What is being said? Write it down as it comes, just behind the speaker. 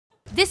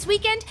This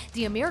weekend,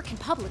 the American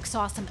public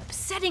saw some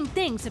upsetting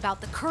things about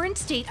the current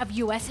state of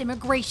U.S.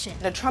 immigration.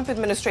 The Trump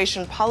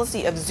administration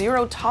policy of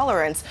zero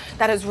tolerance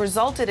that has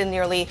resulted in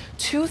nearly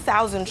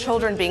 2,000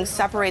 children being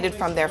separated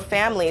from their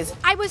families.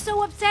 I was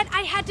so upset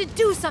I had to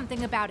do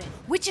something about it,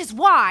 which is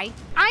why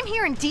I'm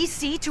here in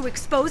D.C. to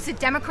expose the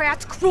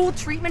Democrats' cruel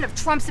treatment of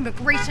Trump's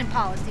immigration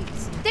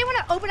policies. They want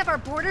to open up our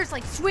borders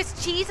like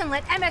Swiss cheese and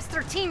let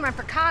MS-13 run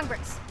for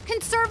Congress.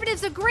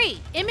 Conservatives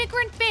agree.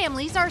 Immigrant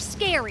families are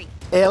scary.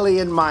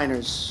 Alien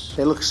minors.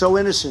 They look so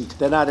innocent.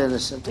 They're not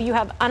innocent. You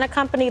have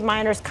unaccompanied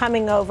minors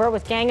coming over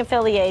with gang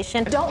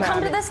affiliation. Don't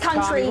come to this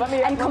country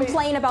and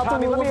complain about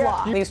the rule of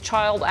law. These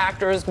child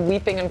actors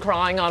weeping and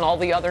crying on all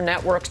the other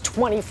networks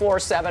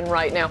 24/7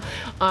 right now.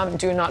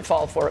 Do not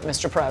fall for it,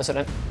 Mr.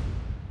 President.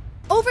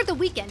 Over the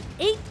weekend,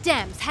 8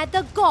 Dems had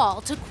the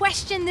gall to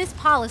question this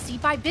policy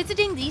by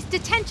visiting these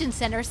detention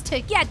centers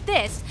to, get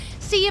this,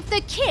 see if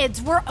the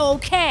kids were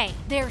okay.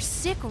 Their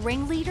sick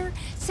ringleader,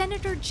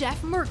 Senator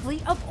Jeff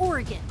Merkley of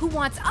Oregon, who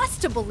wants us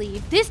to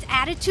believe this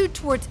attitude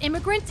towards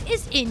immigrants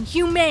is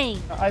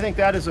inhumane. I think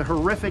that is a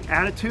horrific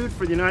attitude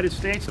for the United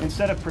States.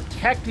 Instead of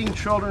protecting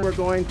children, we're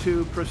going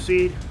to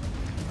proceed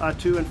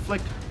to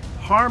inflict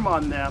harm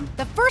on them.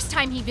 The first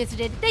time he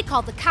visited, they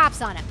called the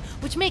cops on him,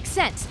 which makes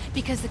sense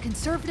because the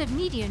conservative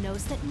media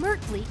knows that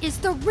Merkley is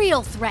the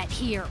real threat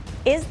here.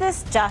 Is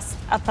this just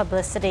a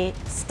publicity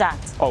stunt?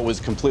 Oh, it was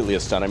completely a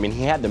stunt. I mean,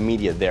 he had the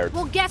media there.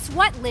 Well, guess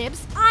what,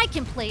 libs? I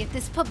can play at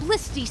this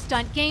publicity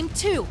stunt game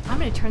too. I'm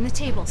gonna turn the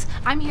tables.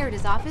 I'm here at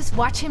his office.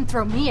 Watch him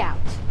throw me out.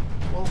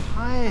 Well,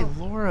 hi,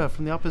 Laura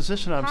from the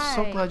opposition. I'm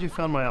so Hi. glad you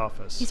found my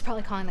office. He's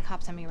probably calling the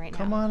cops on me right now.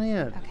 Come on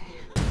in. Okay.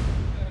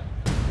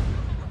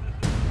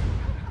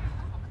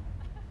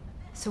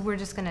 So we're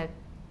just gonna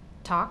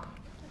talk?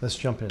 Let's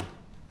jump in.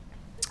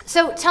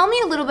 So tell me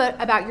a little bit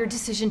about your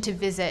decision to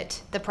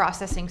visit the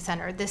processing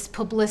center, this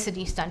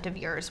publicity stunt of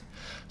yours.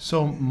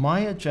 So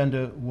my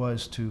agenda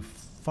was to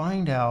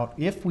find out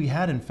if we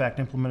had in fact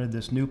implemented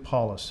this new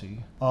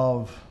policy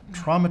of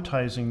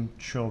traumatizing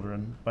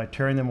children by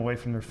tearing them away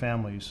from their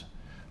families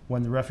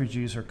when the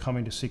refugees are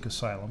coming to seek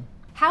asylum.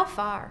 How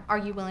far are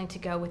you willing to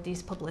go with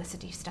these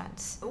publicity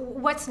stunts?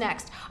 What's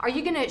next? Are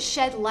you going to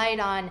shed light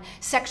on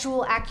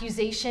sexual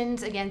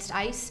accusations against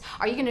ICE?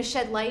 Are you going to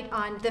shed light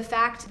on the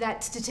fact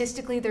that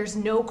statistically there's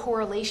no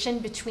correlation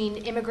between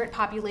immigrant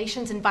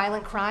populations and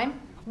violent crime?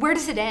 Where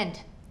does it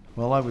end?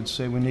 Well, I would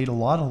say we need a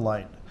lot of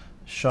light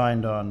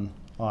shined on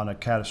a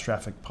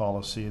catastrophic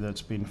policy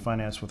that's being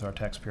financed with our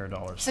taxpayer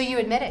dollars. So you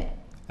admit it?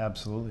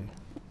 Absolutely.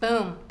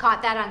 Boom,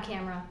 caught that on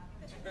camera.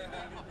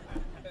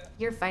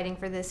 You're fighting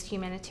for this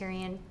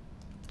humanitarian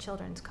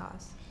children's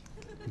cause.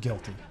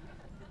 Guilty.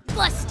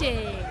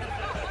 Busted!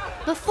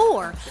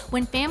 Before,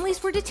 when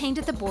families were detained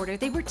at the border,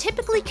 they were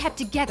typically kept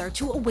together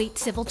to await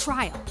civil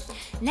trial.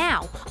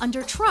 Now,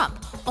 under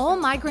Trump, all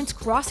migrants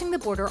crossing the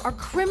border are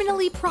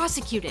criminally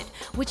prosecuted,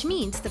 which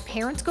means the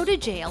parents go to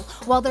jail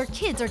while their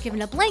kids are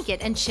given a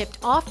blanket and shipped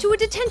off to a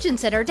detention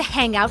center to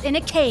hang out in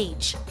a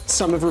cage.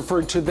 Some have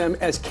referred to them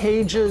as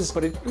cages,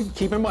 but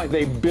keep in mind,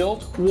 they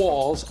built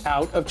walls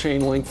out of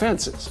chain link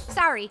fences.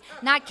 Sorry,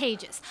 not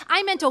cages.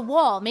 I meant a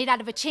wall made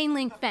out of a chain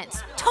link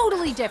fence.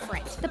 Totally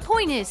different. The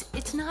point is,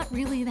 it's not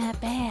really that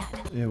bad.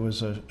 It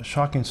was a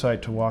shocking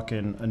sight to walk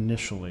in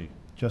initially,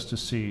 just to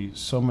see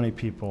so many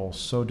people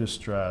so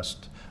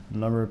distressed, a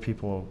number of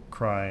people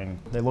crying.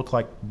 They look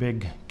like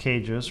big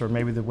cages, or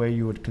maybe the way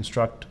you would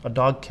construct a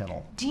dog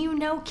kennel. Do you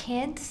know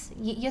kids?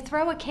 You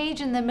throw a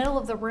cage in the middle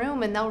of the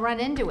room and they'll run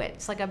into it.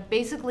 It's like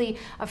basically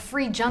a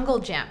free jungle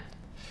gym.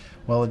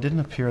 Well, it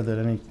didn't appear that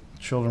any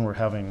children were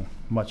having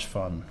much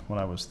fun when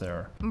I was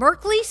there.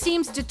 Merkley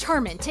seems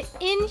determined to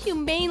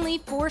inhumanely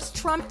force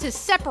Trump to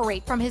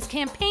separate from his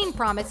campaign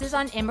promises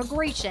on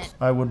immigration.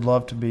 I would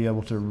love to be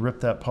able to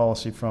rip that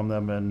policy from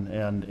them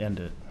and end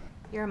it.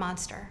 You're a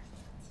monster.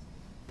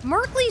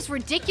 Merkley's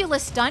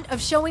ridiculous stunt of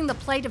showing the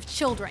plight of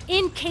children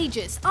in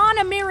cages on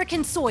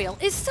American soil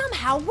is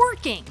somehow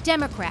working.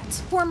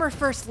 Democrats, former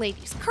first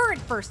ladies,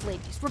 current first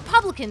ladies,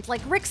 Republicans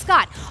like Rick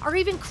Scott are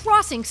even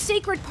crossing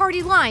sacred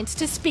party lines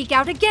to speak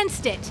out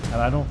against it.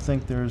 And I don't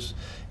think there's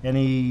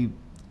any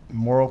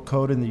moral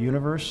code in the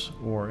universe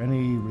or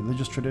any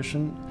religious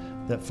tradition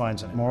that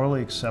finds it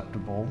morally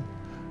acceptable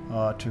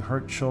to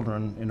hurt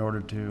children in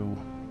order to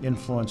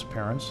influence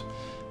parents.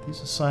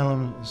 These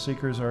asylum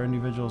seekers are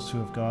individuals who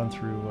have gone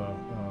through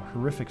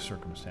horrific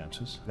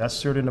circumstances. That's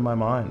seared into my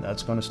mind.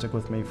 That's going to stick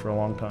with me for a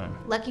long time.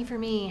 Lucky for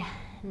me,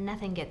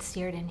 nothing gets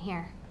seared in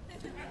here.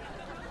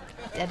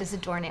 Dead as a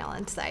doornail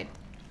inside.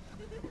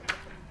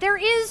 There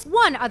is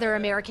one other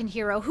American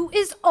hero who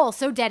is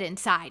also dead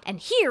inside, and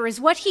here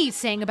is what he's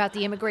saying about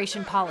the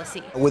immigration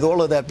policy. With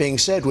all of that being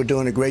said, we're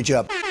doing a great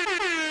job.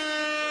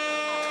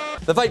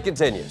 The fight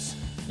continues.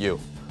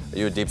 Are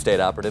you a deep state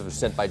operative who's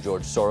sent by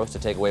George Soros to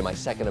take away my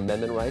Second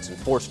Amendment rights and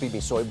force-feed me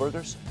soy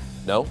burgers?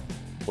 No?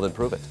 Well, then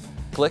prove it.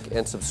 Click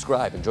and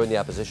subscribe and join the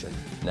opposition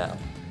now.